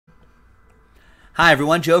Hi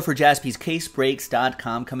everyone, Joe for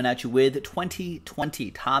jaspyscasebreaks.com coming at you with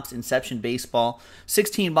 2020 Topps Inception Baseball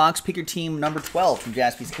 16 box. Pick your team number 12 from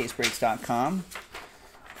jaspyscasebreaks.com.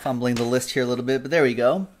 Fumbling the list here a little bit, but there we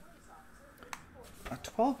go. A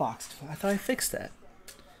 12 box. I thought I fixed that.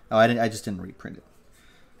 Oh, I just didn't reprint it.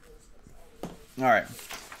 All right.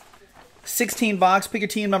 16 box. Pick your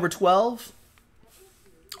team number 12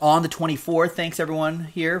 on the 24th. Thanks everyone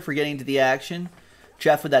here for getting to the action.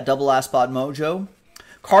 Jeff with that double last spot mojo.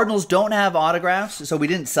 Cardinals don't have autographs, so we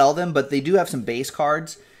didn't sell them, but they do have some base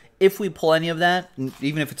cards. If we pull any of that,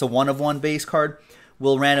 even if it's a one-of-one base card,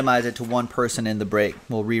 we'll randomize it to one person in the break.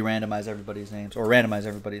 We'll re-randomize everybody's names, or randomize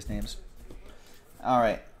everybody's names. All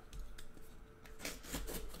right.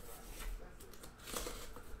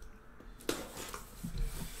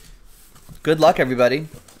 Good luck, everybody.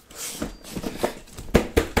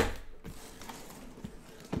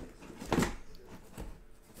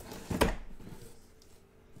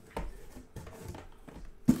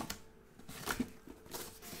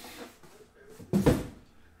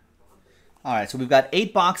 All right, so we've got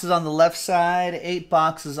 8 boxes on the left side, 8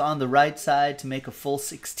 boxes on the right side to make a full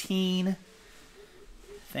 16.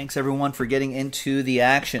 Thanks, everyone, for getting into the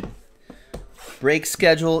action. Break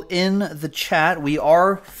schedule in the chat. We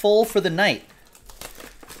are full for the night,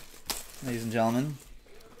 ladies and gentlemen.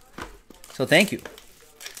 So thank you.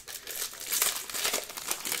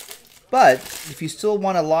 But if you still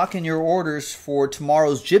want to lock in your orders for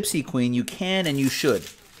tomorrow's Gypsy Queen, you can and you should.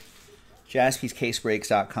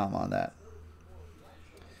 JaspysCaseBreaks.com on that.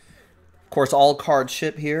 Of course, all cards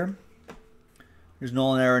ship here. There's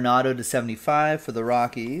Nolan Arenado to 75 for the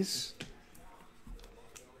Rockies.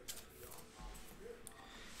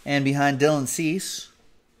 And behind Dylan Cease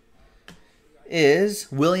is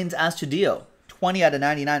Williams Astudillo, 20 out of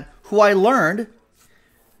 99, who I learned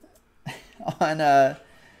on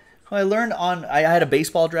I had a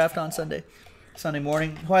baseball draft on Sunday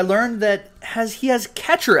morning, who I learned that he has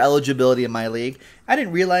catcher eligibility in my league. I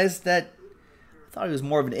didn't realize that. I thought he was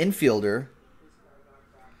more of an infielder.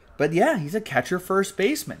 But yeah, he's a catcher first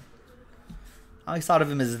baseman. I always thought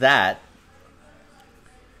of him as that.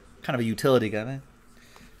 Kind of a utility guy.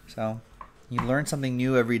 So, you learn something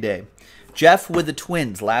new every day. Jeff with the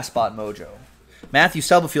Twins, last spot mojo. Matthew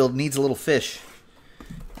Stubblefield needs a little fish.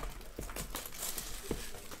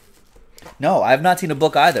 No, I have not seen a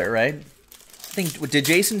book either, right? I think, did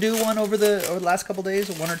Jason do one over the last couple days?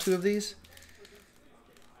 One or two of these?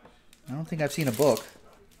 I don't think I've seen a book.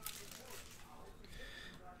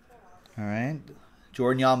 All right.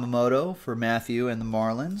 Jordan Yamamoto for Matthew and the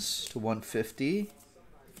Marlins to 150.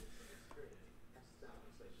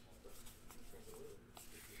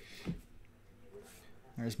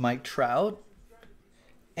 There's Mike Trout.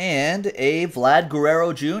 And a Vlad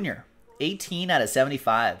Guerrero Jr. 18 out of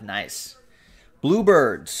 75. Nice.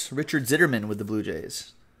 Bluebirds. Richard Zitterman with the Blue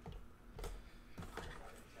Jays.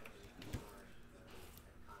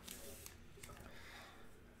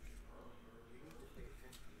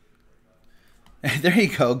 There you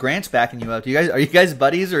go. Grant's backing you up. Are you guys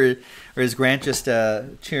buddies, or is Grant just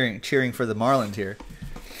cheering for the Marlins here?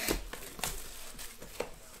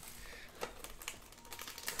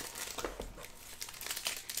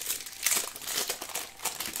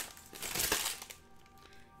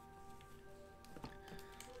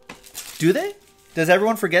 Do they? Does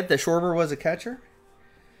everyone forget that Schwarber was a catcher?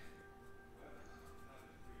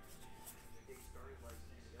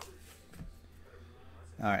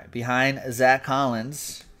 All right, behind Zach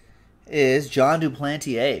Collins is John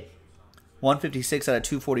Duplantier, 156 out of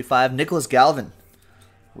 245. Nicholas Galvin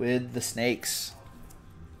with the Snakes.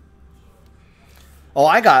 Oh,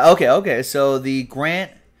 okay. So the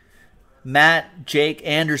Grant, Matt, Jake,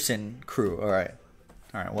 Anderson crew. All right,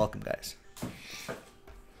 welcome, guys.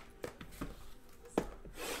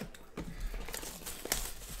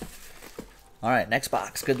 All right, next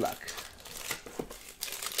box. Good luck.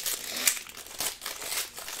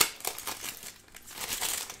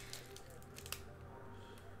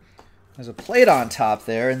 There's a plate on top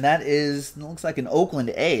there, and that looks like an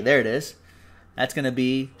Oakland A. There it is. That's going to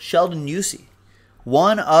be Sheldon Yusey.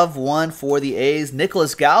 1 of 1 for the A's.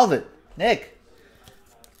 Nicholas Galvin. Nick.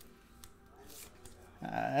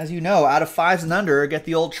 As you know, out of 5s and under, get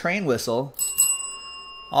the old train whistle.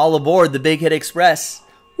 All aboard the Big Hit Express.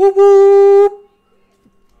 Whoop, whoop.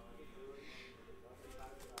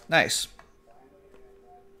 Nice.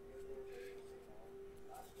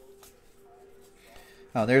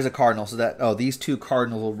 Oh, there's a Cardinal. So these two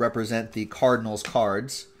Cardinals will represent the Cardinals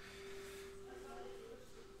cards.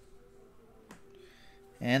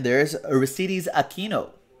 And there's Aristides Aquino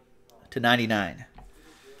to 99.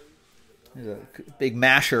 There's a big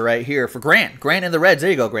masher right here for Grant. Grant in the Reds. There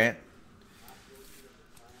you go, Grant.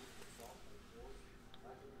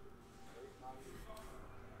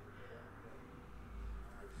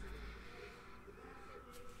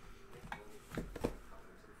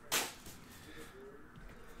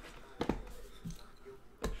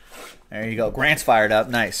 There you go. Grant's fired up.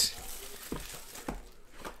 Nice.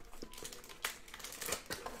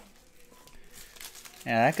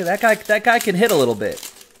 Yeah, that guy can hit a little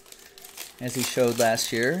bit, as he showed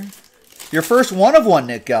last year. Your first one of one,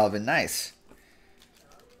 Nick Galvin. Nice.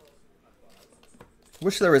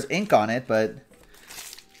 Wish there was ink on it, but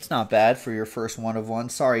it's not bad for your first one of one.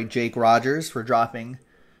 Sorry, Jake Rogers, for dropping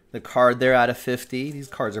the card there out of 50. These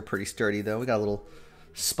cards are pretty sturdy, though. We got a little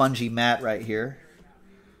spongy mat right here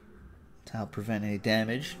to help prevent any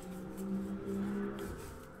damage.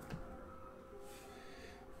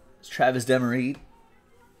 It's Travis Demerit.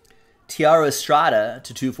 Tiara Estrada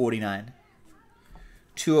to 249.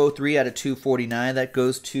 203 out of 249. That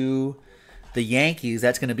goes to the Yankees.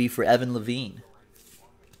 That's going to be for Evan Levine.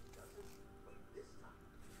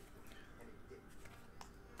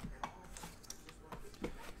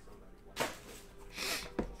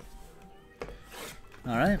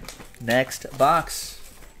 All right. Next box.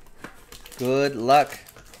 Good luck.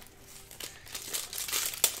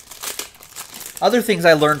 Other things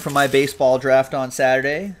I learned from my baseball draft on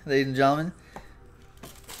Saturday, ladies and gentlemen.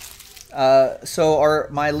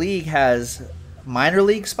 My league has minor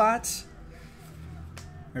league spots.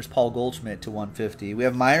 There's Paul Goldschmidt to 150. We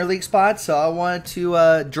have minor league spots, so I wanted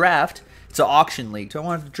to draft. It's an auction league, so I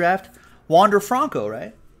wanted to draft Wander Franco,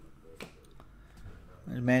 right?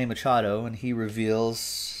 There's Manny Machado, and he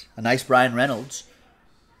reveals a nice Brian Reynolds.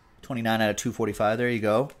 29 out of 245. There you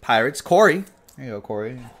go. Pirates. Corey. There you go,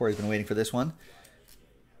 Corey. Corey's been waiting for this one.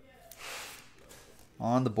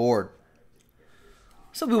 On the board.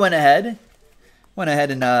 So we went ahead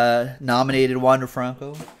and nominated Wander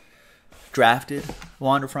Franco, drafted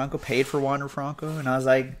Wander Franco, paid for Wander Franco, and I was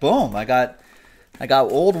like, boom! I got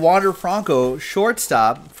old Wander Franco,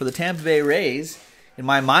 shortstop for the Tampa Bay Rays, in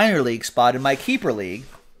my minor league spot in my keeper league.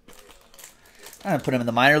 I'm gonna put him in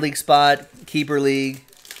the minor league spot, keeper league.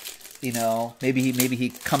 You know, maybe he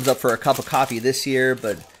comes up for a cup of coffee this year,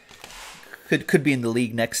 but could be in the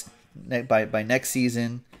league by next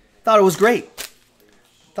season. Thought it was great.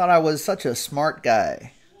 Thought I was such a smart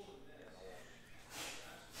guy.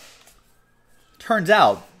 Turns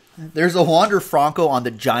out there's a Wander Franco on the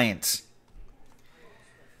Giants.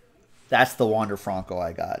 That's the Wander Franco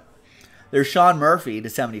I got. There's Sean Murphy to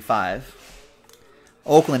 75.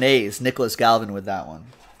 Oakland A's, Nicholas Galvin with that one.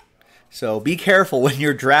 So be careful when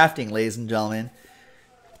you're drafting, ladies and gentlemen.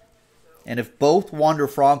 And if both Wander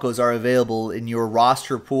Francos are available in your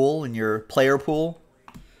roster pool, in your player pool,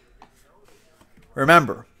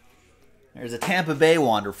 remember, there's a Tampa Bay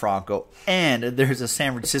Wander Franco and there's a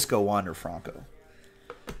San Francisco Wander Franco.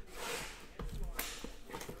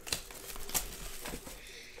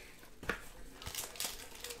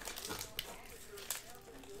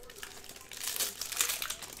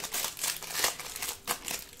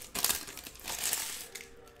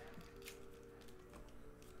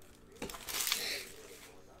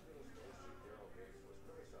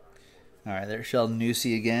 All right, there's Sheldon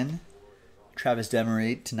Newsy again. Travis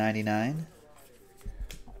Demerit to 99.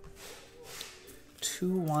 2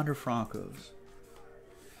 Wander Francos.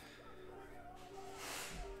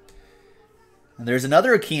 And there's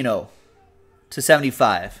another Aquino to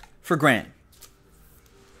 75 for Grant.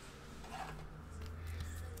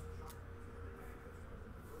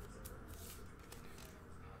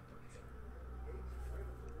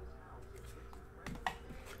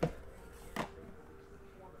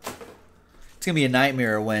 It's going to be a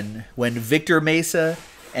nightmare when Victor Mesa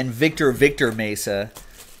and Victor Mesa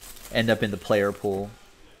end up in the player pool.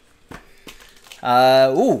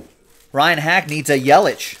 Ryan Hack needs a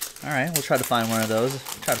Yelich. All right, we'll try to find one of those.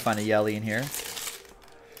 Try to find a Yelly in here.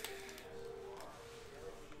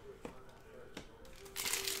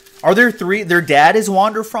 Are there 3? Their dad is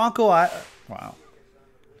Wander Franco? Wow.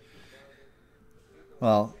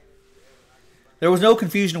 Well, there was no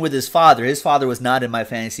confusion with his father. His father was not in my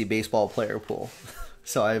fantasy baseball player pool.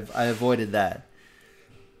 So I avoided that.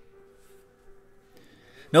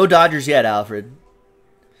 No Dodgers yet, Alfred.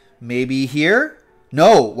 Maybe here?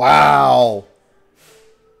 No. Wow.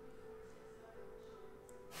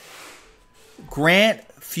 Grant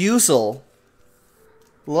Fusel.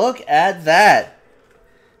 Look at that.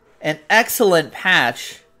 An excellent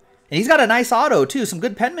patch. And he's got a nice auto, too. Some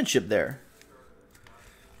good penmanship there.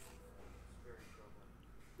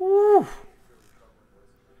 Woo.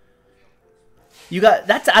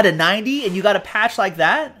 That's out of 90, and you got a patch like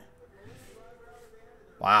that?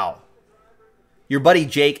 Wow. Your buddy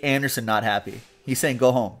Jake Anderson not happy. He's saying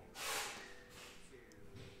go home.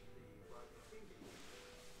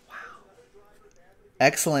 Wow.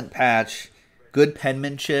 Excellent patch. Good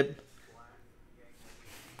penmanship.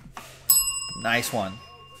 Nice one.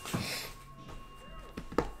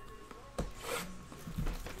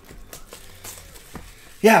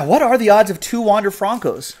 Yeah, what are the odds of 2 Wander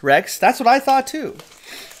Francos, Rex? That's what I thought too.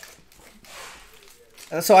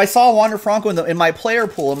 So I saw Wander Franco in my player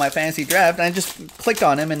pool in my fantasy draft, and I just clicked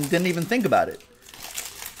on him and didn't even think about it.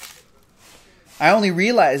 I only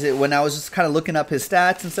realized it when I was just kind of looking up his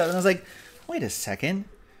stats and stuff, and I was like, wait a second.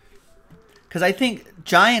 Because I think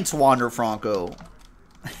Giants Wander Franco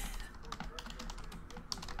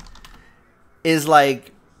is a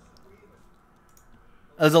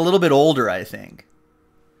little bit older, I think.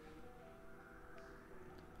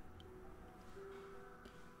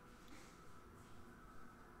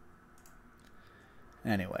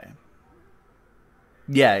 Anyway.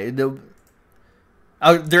 Yeah,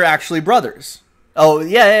 they're actually brothers. Oh,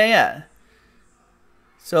 yeah.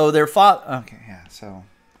 So their father... Okay, yeah, so...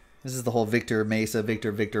 This is the whole Victor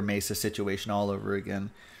Mesa situation all over again.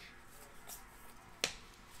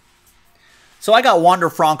 So I got Wander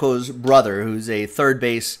Franco's brother, who's a third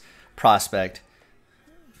base prospect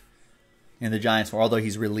in the Giants, although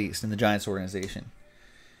he's released in the Giants organization.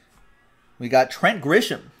 We got Trent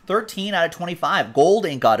Grisham, 13 out of 25. Gold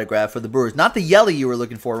ink autograph for the Brewers. Not the yellow you were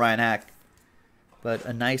looking for, Ryan Hack, but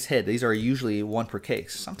a nice hit. These are usually 1 per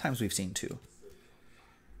case. Sometimes we've seen 2.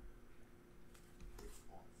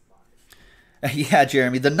 Yeah,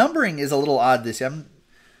 Jeremy. The numbering is a little odd this year. I'm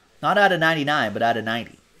not out of 99, but out of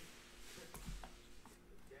 90.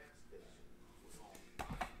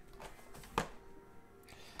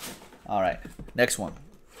 All right, next one.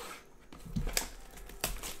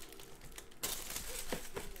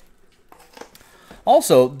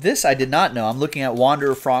 Also, this I did not know. I'm looking at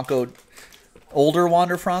Wander Franco, older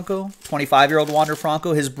Wander Franco, 25-year-old Wander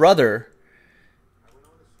Franco. His brother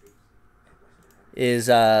is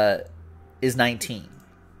 19.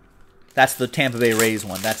 That's the Tampa Bay Rays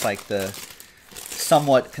one. That's like the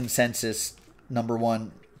somewhat consensus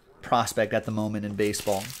 #1 prospect at the moment in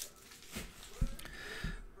baseball.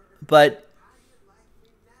 But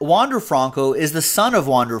Wander Franco is the son of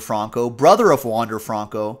Wander Franco, brother of Wander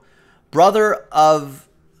Franco, brother of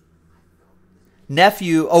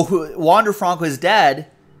nephew. Oh, Wander Franco, his dad,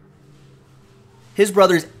 his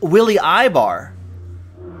brother's Willie Ibar.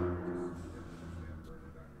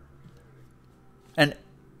 And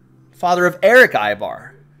father of Eric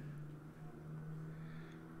Ibar.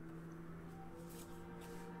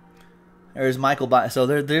 There's Michael. So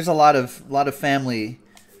there's a lot of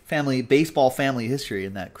baseball family history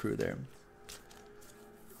in that crew there.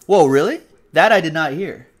 Whoa, really? That I did not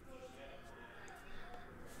hear.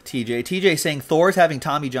 TJ saying Thor's having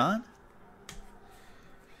Tommy John.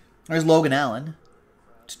 There's Logan Allen.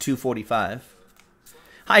 It's 245.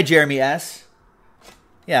 Hi, Jeremy S.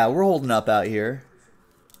 Yeah, we're holding up out here.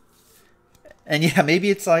 And yeah, maybe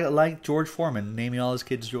it's like George Foreman naming all his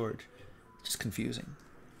kids George. Just confusing.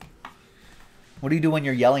 What do you do when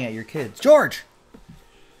you're yelling at your kids? George!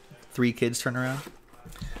 3 kids turn around.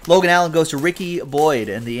 Logan Allen goes to Ricky Boyd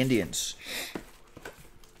and the Indians.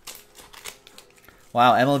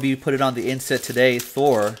 Wow, MLB put it on the inset today.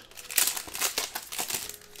 Thor.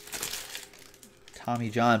 Tommy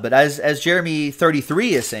John. But as Jeremy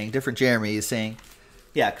 33 is saying, different Jeremy is saying,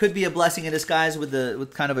 yeah, it could be a blessing in disguise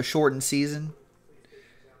with kind of a shortened season.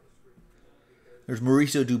 There's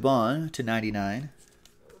Mauricio Dubon to 99.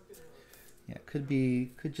 Yeah, could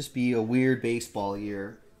just be a weird baseball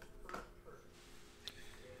year.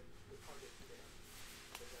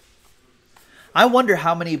 I wonder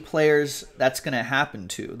how many players that's going to happen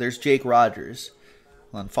to. There's Jake Rogers.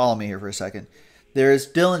 Hold on, follow me here for a second. There's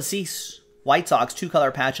Dylan Cease, White Sox,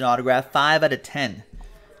 2-color patch and autograph, 5 out of 10.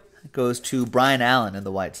 It goes to Brian Allen and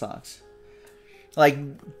the White Sox. Like,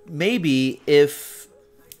 maybe if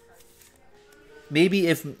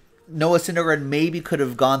Noah Syndergaard maybe could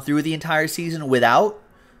have gone through the entire season without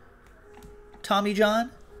Tommy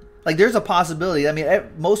John. Like, there's a possibility. I mean,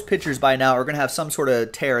 most pitchers by now are going to have some sort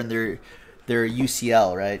of tear in their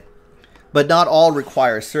UCL, right? But not all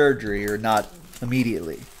require surgery, or not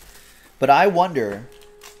immediately. But I wonder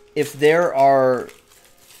if there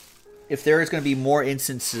is going to be more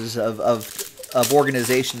instances of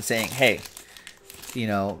organizations saying, hey,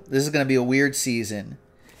 this is going to be a weird season.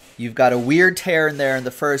 You've got a weird tear in there in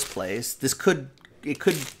the first place. It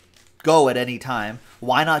could go at any time.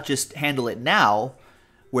 Why not just handle it now,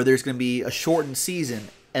 where there's going to be a shortened season,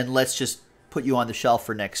 and let's just put you on the shelf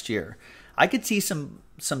for next year? I could see some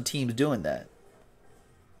teams doing that.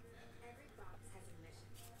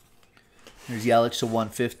 There's Yelich to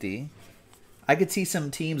 150. I could see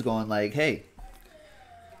some teams going like, hey,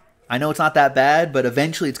 I know it's not that bad, but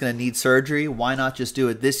eventually it's going to need surgery. Why not just do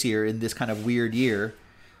it this year in this kind of weird year?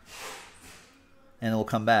 And it will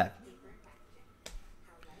come back.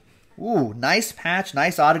 Ooh, nice patch,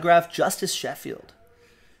 nice autograph. Justice Sheffield.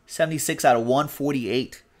 76 out of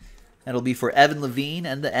 148. That'll be for Evan Levine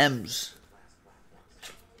and the M's.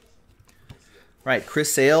 Right,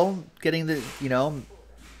 Chris Sale getting the,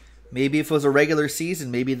 maybe if it was a regular season,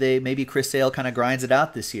 maybe Chris Sale kind of grinds it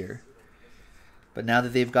out this year. But now that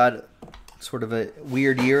they've got sort of a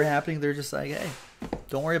weird year happening, they're just like, hey,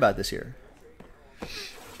 don't worry about this year.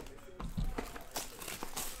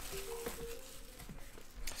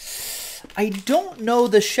 I don't know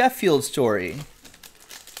the Sheffield story.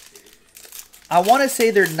 I want to say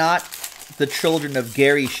they're not the children of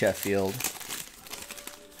Gary Sheffield.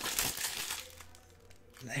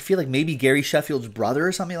 I feel like maybe Gary Sheffield's brother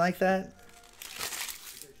or something like that.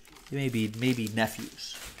 Maybe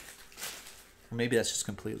nephews. Or maybe that's just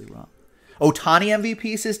completely wrong. Ohtani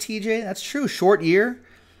MVP, says TJ. That's true. Short year.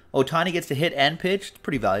 Ohtani gets to hit and pitch. It's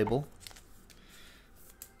pretty valuable.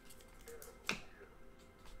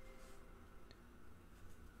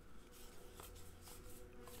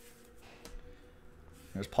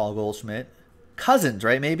 There's Paul Goldschmidt. Cousins,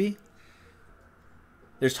 right, maybe?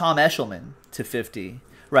 There's Tom Eshelman to 50.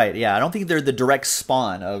 Right, yeah. I don't think they're the direct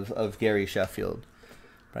spawn of Gary Sheffield.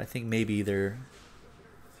 But I think maybe they're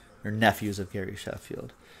nephews of Gary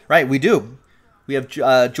Sheffield. Right, we do. We have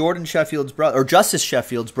Jordan Sheffield's brother, or Justice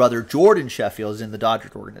Sheffield's brother, Jordan Sheffield, is in the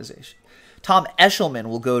Dodgers organization. Tom Eshelman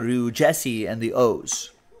will go to Jesse and the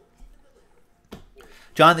O's.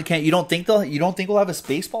 Jonathan Kent, you don't think we'll have a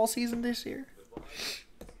baseball season this year?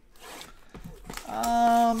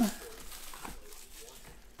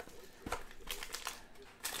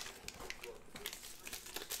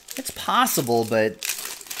 It's possible, but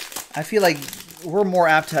I feel like we're more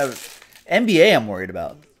apt to have NBA. I'm worried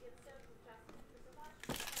about,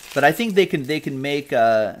 but I think they can make.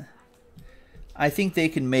 I think they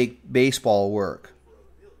can make baseball work.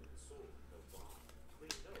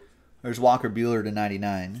 There's Walker Buehler to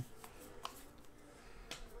 99.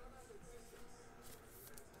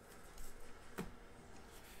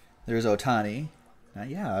 There's Ohtani.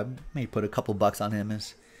 Yeah, I may put a couple bucks on him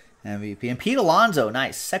as MVP. And Pete Alonso,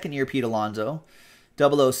 nice. Second year Pete Alonso.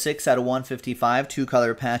 006 out of 155.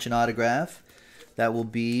 Two-color patch and autograph. That will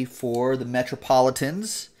be for the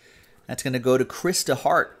Metropolitans. That's going to go to Chris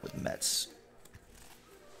DeHart with the Mets.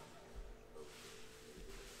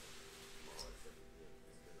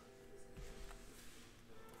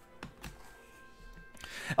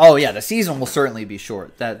 Oh, yeah, the season will certainly be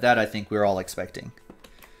short. That I think we're all expecting.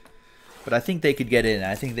 But I think they could get in.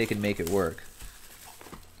 I think they could make it work.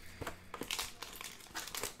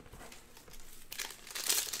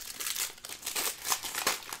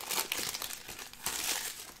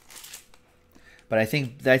 But I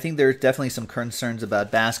think there's definitely some concerns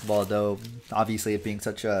about basketball, though. Obviously, it being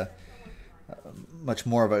such a much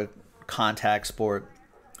more of a contact sport.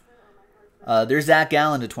 There's Zach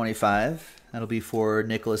Gallen to 25. That'll be for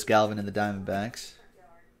Nicholas Galvin and the Diamondbacks.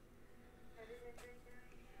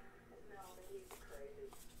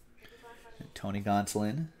 Tony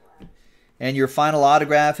Gonsolin. And your final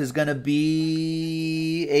autograph is going to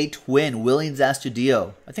be a twin, Willians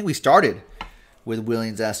Astudillo. I think we started with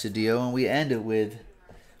Willians Astudillo, and we ended with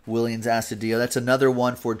Willians Astudillo. That's another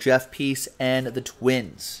one for Jeff Peace and the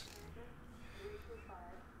Twins.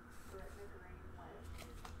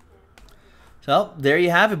 So, there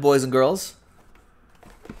you have it, boys and girls.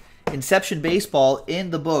 Inception Baseball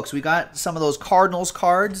in the books. We got some of those Cardinals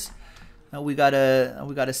cards. We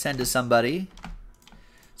gotta send to somebody.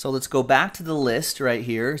 So let's go back to the list right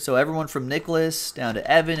here. So everyone from Nicholas down to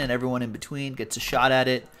Evan and everyone in between gets a shot at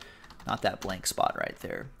it. Not that blank spot right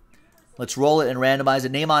there. Let's roll it and randomize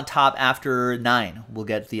it. Name on top after 9. We'll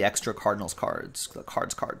get the extra Cardinals cards. The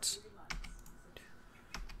cards.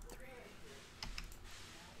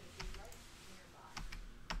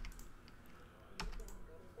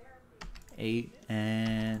 8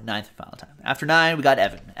 and 9th and final time. After 9, we got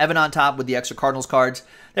Evan. Evan on top with the extra Cardinals cards.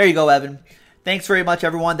 There you go, Evan. Thanks very much,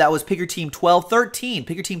 everyone. That was Pick Your Team 12-13.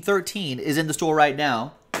 Pick Your Team 13 is in the store right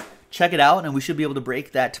now. Check it out, and we should be able to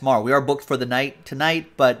break that tomorrow. We are booked for the night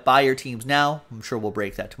tonight, but buy your teams now. I'm sure we'll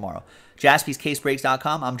break that tomorrow.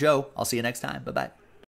 JaspysCaseBreaks.com. I'm Joe. I'll see you next time. Bye-bye.